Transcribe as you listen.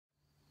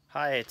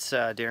Hi, it's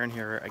Darren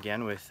here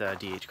again with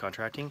DH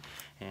Contracting,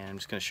 and I'm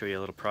just going to show you a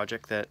little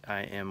project that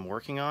I am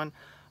working on.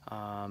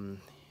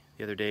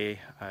 The other day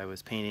I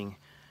was painting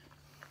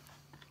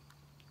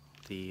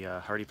the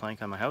hardy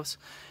plank on my house.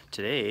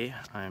 Today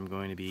I'm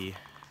going to be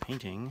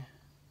painting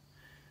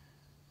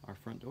our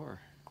front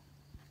door. So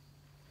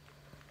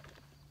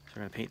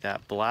we're going to paint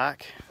that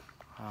black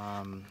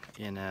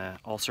in a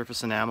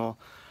all-surface enamel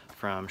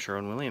from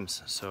Sherwin.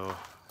 So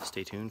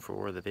stay tuned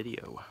for the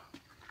video.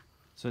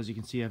 So as you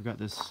can see, I've got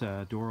this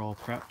door all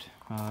prepped.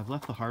 I've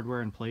left the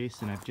hardware in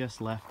place, and I've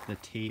just left the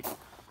tape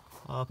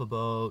up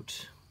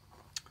about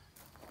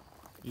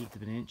 1/8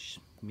 of an inch,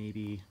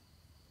 maybe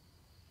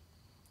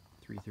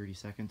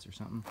 3/32 or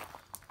something.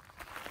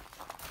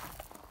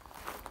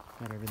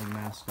 Got everything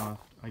masked off.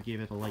 I gave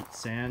it a light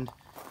sand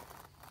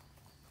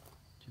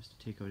just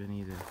to take out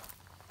any of the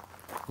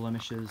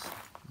blemishes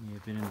that may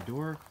have been in the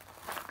door.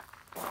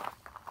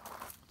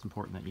 It's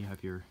important that you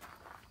have your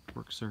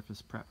work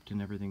surface prepped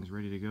and everything's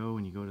ready to go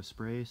when you go to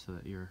spray, so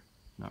that you're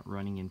not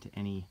running into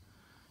any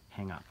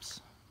hang-ups.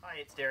 Hi,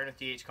 it's Darren with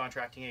DH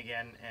Contracting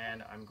again,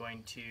 and I'm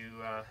going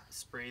to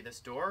spray this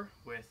door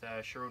with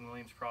a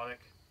Sherwin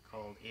product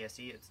called ASE.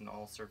 It's an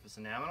all-surface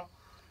enamel,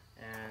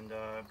 and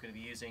I'm going to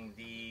be using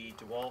the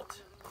DeWalt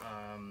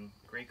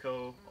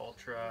Graco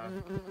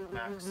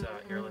Ultramax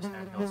airless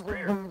handheld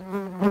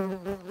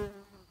sprayer.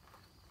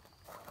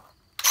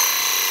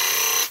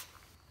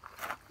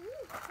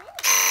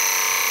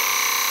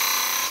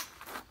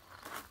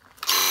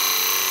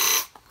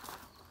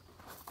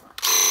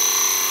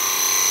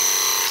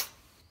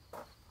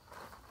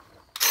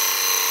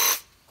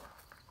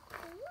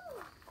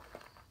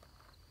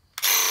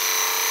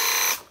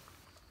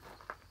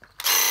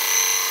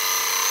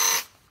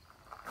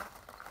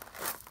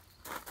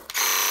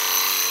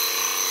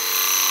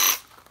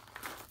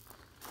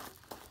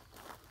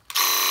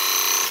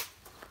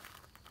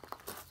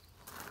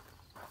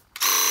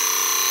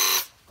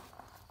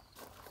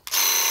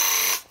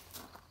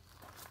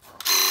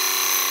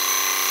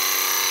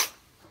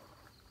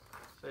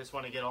 I just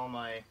want to get all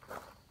my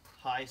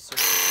high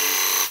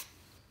surfaces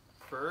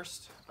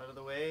first out of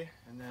the way,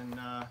 and then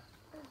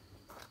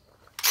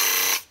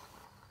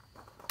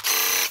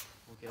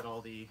we'll get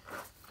all the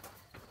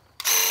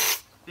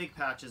big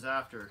patches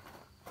after.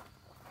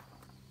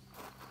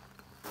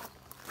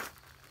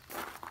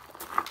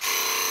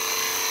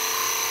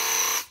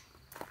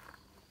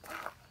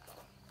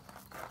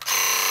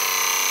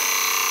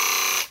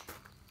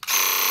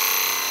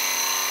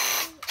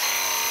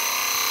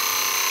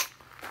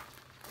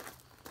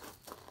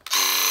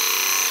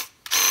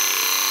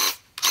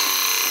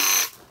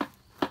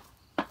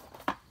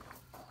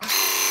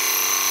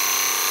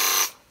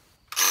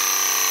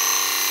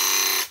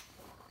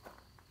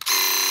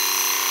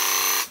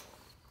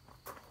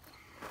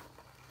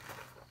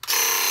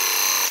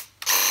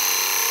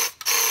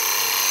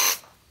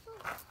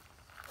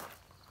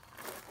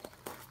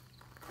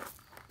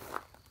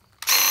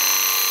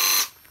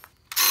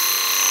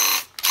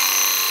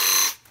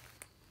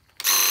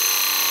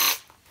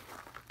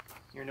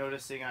 You're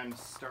noticing I'm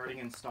starting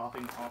and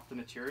stopping off the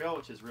material,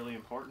 which is really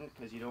important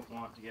because you don't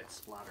want to get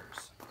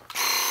splatters.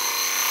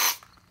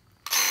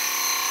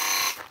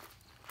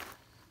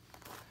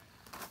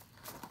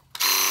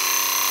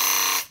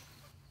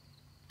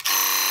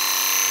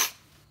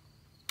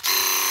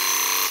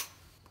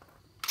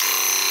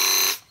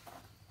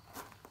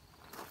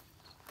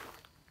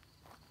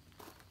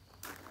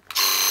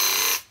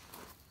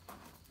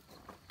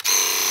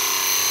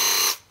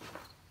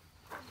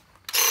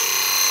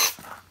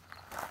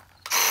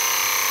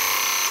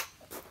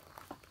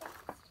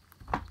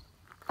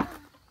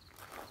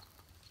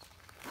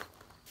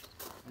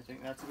 I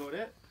think that's about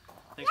it.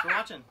 Thanks for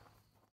watching.